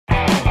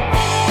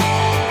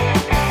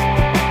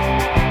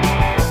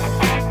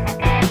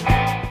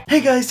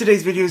Hey guys,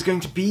 today's video is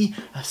going to be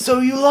So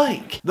You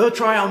Like, the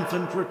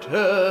Triumphant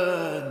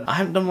Return. I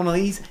haven't done one of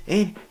these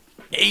in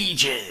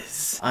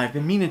ages. I've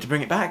been meaning to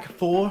bring it back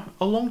for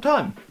a long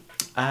time.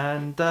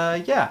 And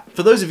yeah,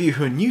 for those of you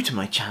who are new to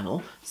my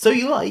channel, So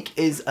You Like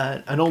is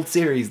an old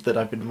series that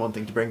I've been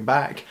wanting to bring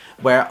back,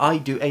 where I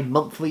do a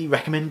monthly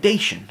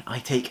recommendation. I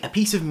take a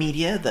piece of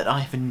media that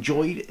I've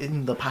enjoyed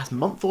in the past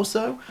month or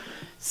so,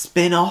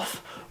 spin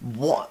off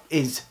what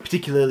is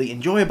particularly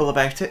enjoyable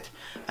about it,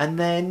 and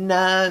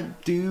then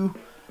do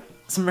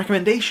some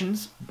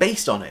recommendations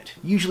based on it,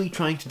 usually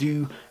trying to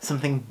do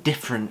something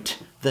different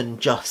than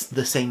just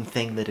the same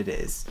thing that it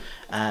is,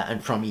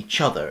 and from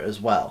each other as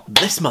well.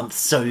 This month's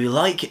So You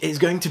Like is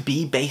going to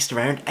be based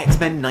around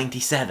X-Men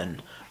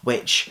 97,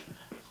 which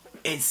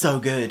is so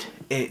good.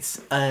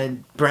 It's a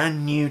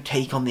brand new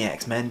take on the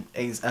X-Men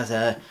as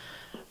a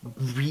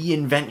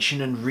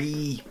reinvention and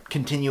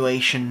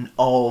re-continuation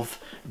of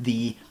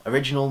the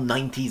original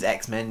 90s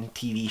X-Men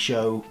TV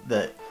show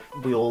that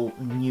we all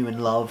knew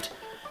and loved,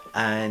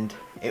 and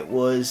it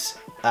was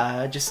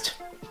just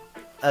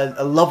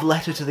a love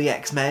letter to the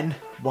X-Men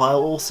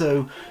while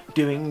also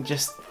doing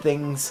just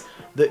things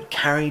that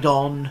carried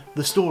on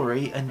the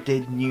story and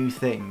did new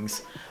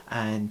things,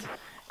 and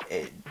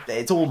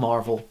it's all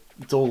Marvel.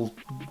 It's all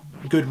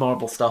good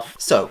Marvel stuff.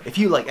 So if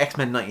you like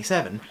X-Men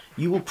 97,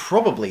 you will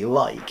probably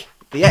like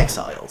The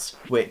Exiles,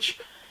 which,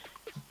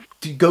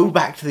 to go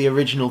back to the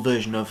original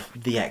version of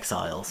The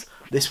Exiles,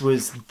 this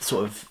was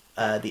sort of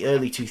the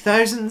early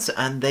 2000s,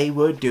 and they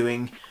were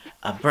doing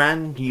a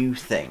brand new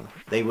thing.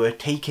 They were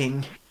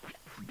taking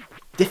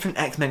different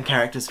X-Men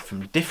characters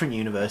from different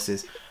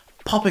universes,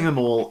 popping them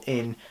all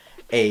in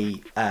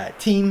a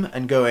team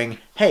and going,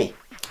 hey,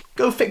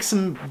 go fix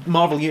some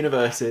Marvel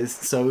universes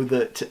so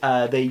that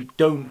they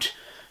don't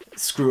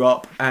screw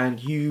up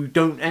and you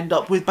don't end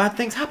up with bad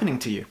things happening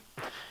to you.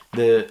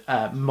 The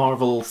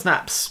Marvel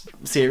Snaps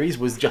series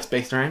was just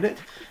based around it,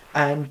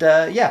 and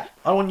yeah,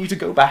 I want you to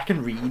go back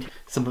and read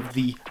some of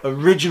the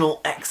original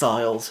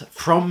Exiles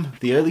from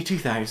the early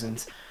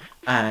 2000s,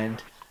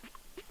 and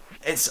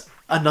it's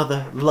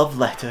another love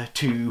letter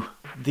to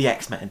the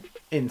X-Men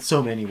in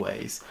so many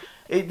ways.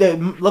 A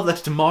love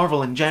letter to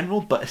Marvel in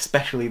general, but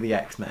especially the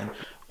X-Men.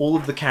 All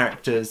of the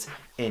characters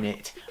in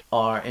it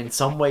are in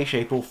some way,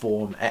 shape or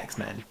form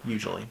X-Men,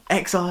 usually.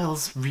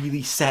 Exiles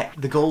really set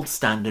the gold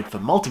standard for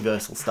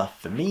multiversal stuff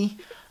for me.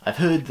 I've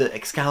heard that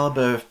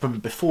Excalibur from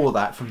before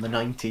that, from the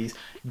 90s,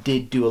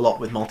 did do a lot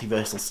with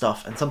multiversal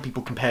stuff, and some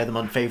people compare them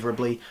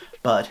unfavourably,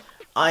 but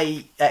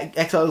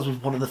Exiles was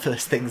one of the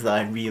first things that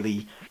I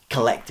really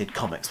collected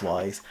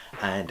comics-wise,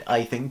 and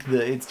I think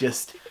that it's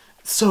just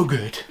so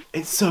good.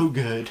 It's so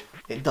good.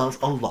 It does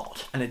a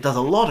lot, and it does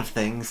a lot of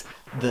things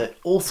that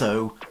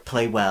also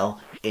play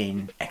well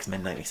in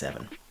X-Men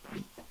 97.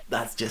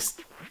 It's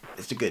just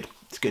good.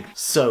 It's good.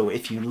 So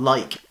if you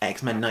like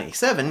X-Men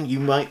 97, you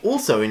might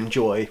also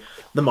enjoy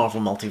the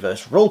Marvel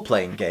Multiverse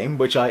role-playing game,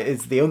 which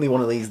is the only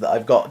one of these that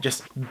I've got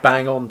just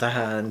bang on to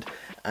hand,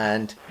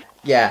 and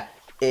yeah,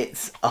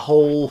 it's a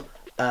whole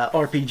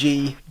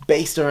RPG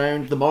based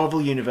around the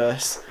Marvel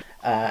Universe,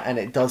 and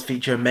it does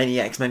feature many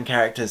X-Men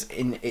characters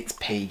in its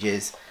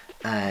pages,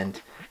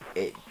 and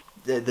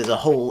there's a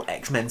whole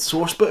X-Men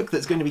sourcebook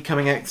that's going to be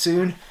coming out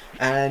soon,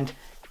 and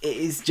it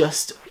is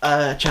just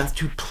a chance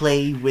to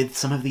play with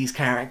some of these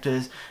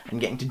characters and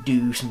getting to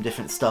do some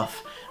different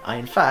stuff. I,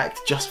 in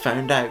fact, just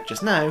found out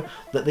just now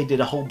that they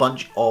did a whole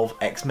bunch of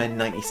X-Men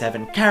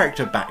 97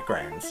 character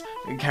backgrounds,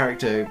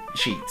 character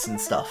sheets and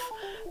stuff.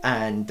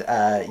 And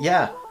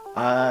yeah,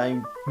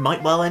 I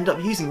might well end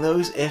up using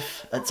those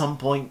if at some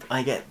point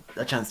I get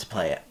a chance to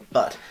play it.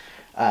 But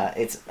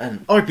it's an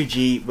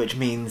RPG, which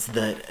means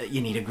that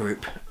you need a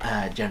group,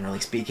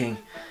 generally speaking,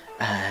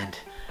 and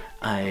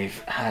I've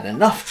had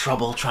enough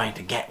trouble trying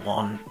to get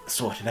one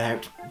sorted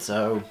out,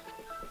 so...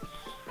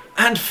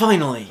 And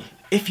finally,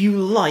 if you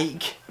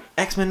like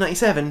X-Men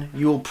 97,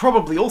 you'll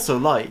probably also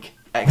like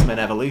X-Men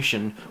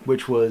Evolution,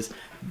 which was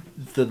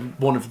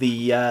one of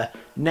the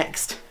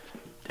next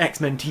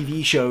X-Men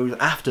TV shows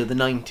after the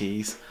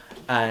 90s,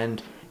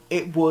 and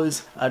it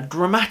was a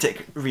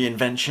dramatic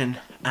reinvention,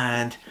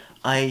 and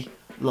I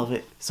love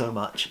it so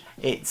much.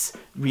 It's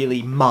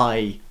really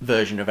my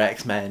version of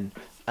X-Men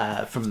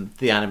from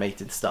the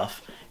animated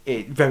stuff.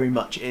 It very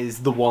much is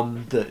the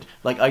one that,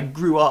 like, I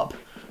grew up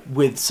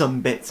with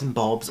some bits and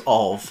bobs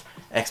of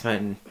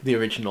X-Men, the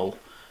original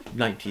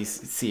 90s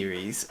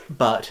series,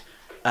 but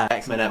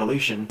X-Men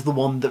Evolution is the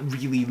one that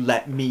really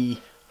let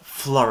me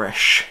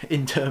flourish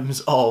in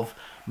terms of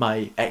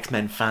my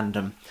X-Men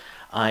fandom.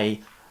 I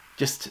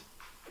just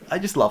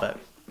love it.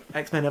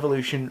 X-Men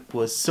Evolution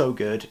was so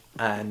good,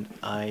 and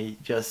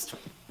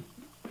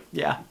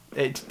yeah,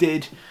 it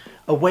did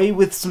away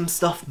with some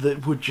stuff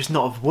that would just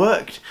not have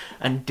worked,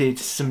 and did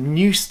some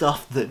new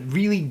stuff that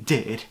really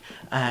did,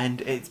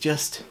 and it's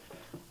just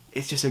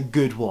a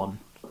good one.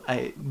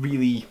 It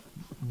really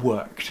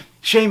worked.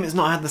 Shame it's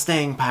not had the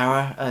staying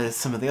power as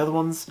some of the other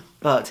ones,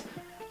 but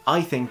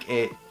I think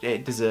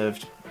it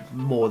deserved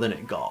more than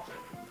it got.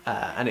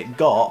 and it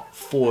got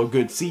 4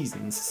 good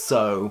seasons,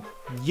 so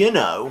you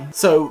know.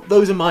 So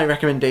those are my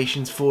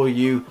recommendations for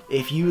you.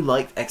 If you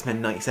liked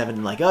X-Men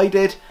 97 like I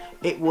did,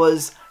 it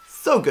was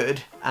so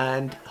good,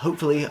 and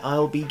hopefully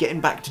I'll be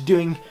getting back to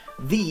doing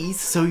these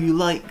So You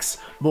Likes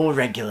more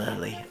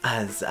regularly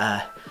as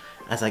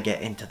I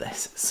get into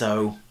this.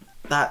 So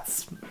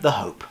that's the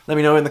hope. Let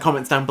me know in the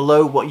comments down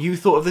below what you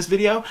thought of this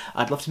video.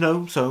 I'd love to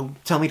know, so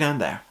tell me down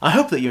there. I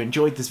hope that you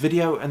enjoyed this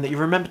video and that you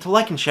remember to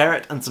like and share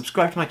it and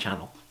subscribe to my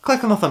channel.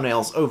 Click on the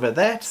thumbnails over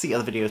there to see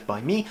other videos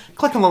by me.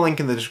 Click on the link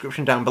in the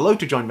description down below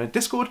to join my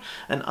Discord,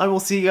 and I will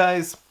see you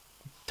guys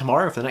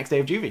tomorrow for the next day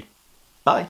of JuV.